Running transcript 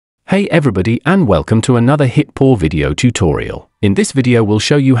Hey everybody, and welcome to another HitPaw video tutorial. In this video we'll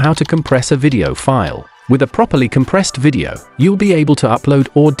show you how to compress a video file. With a properly compressed video, you'll be able to upload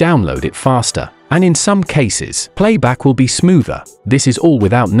or download it faster, and in some cases, playback will be smoother. This is all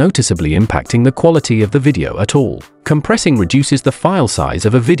without noticeably impacting the quality of the video at all. Compressing reduces the file size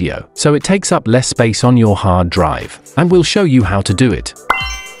of a video, so it takes up less space on your hard drive, and we'll show you how to do it.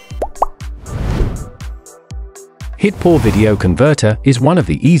 HitPaw Video Converter is one of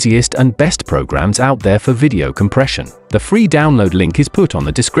the easiest and best programs out there for video compression. The free download link is put on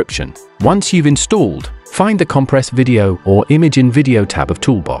the description. Once you've installed, find the Compress Video or Image in Video tab of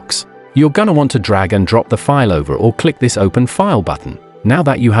Toolbox. You're gonna want to drag and drop the file over or click this Open File button. Now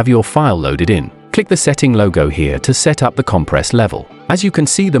that you have your file loaded in, click the setting logo here to set up the compress level. As you can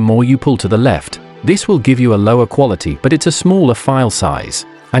see, the more you pull to the left, this will give you a lower quality, but it's a smaller file size.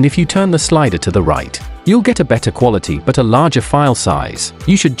 And if you turn the slider to the right, you'll get a better quality but a larger file size.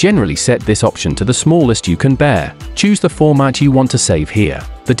 You should generally set this option to the smallest you can bear. Choose the format you want to save here.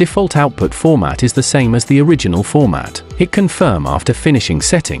 The default output format is the same as the original format. Hit confirm after finishing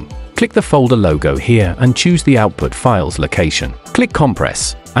setting. Click the folder logo here and choose the output file's location. Click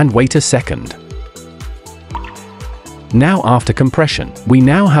compress and wait a second. Now after compression, we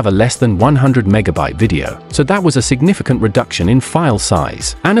now have a less than 100 megabyte video, so that was a significant reduction in file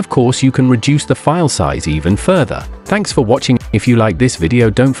size. And of course you can reduce the file size even further. Thanks for watching. If you like this video,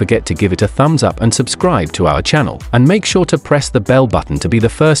 don't forget to give it a thumbs up and subscribe to our channel, and make sure to press the bell button to be the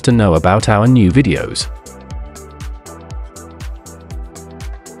first to know about our new videos.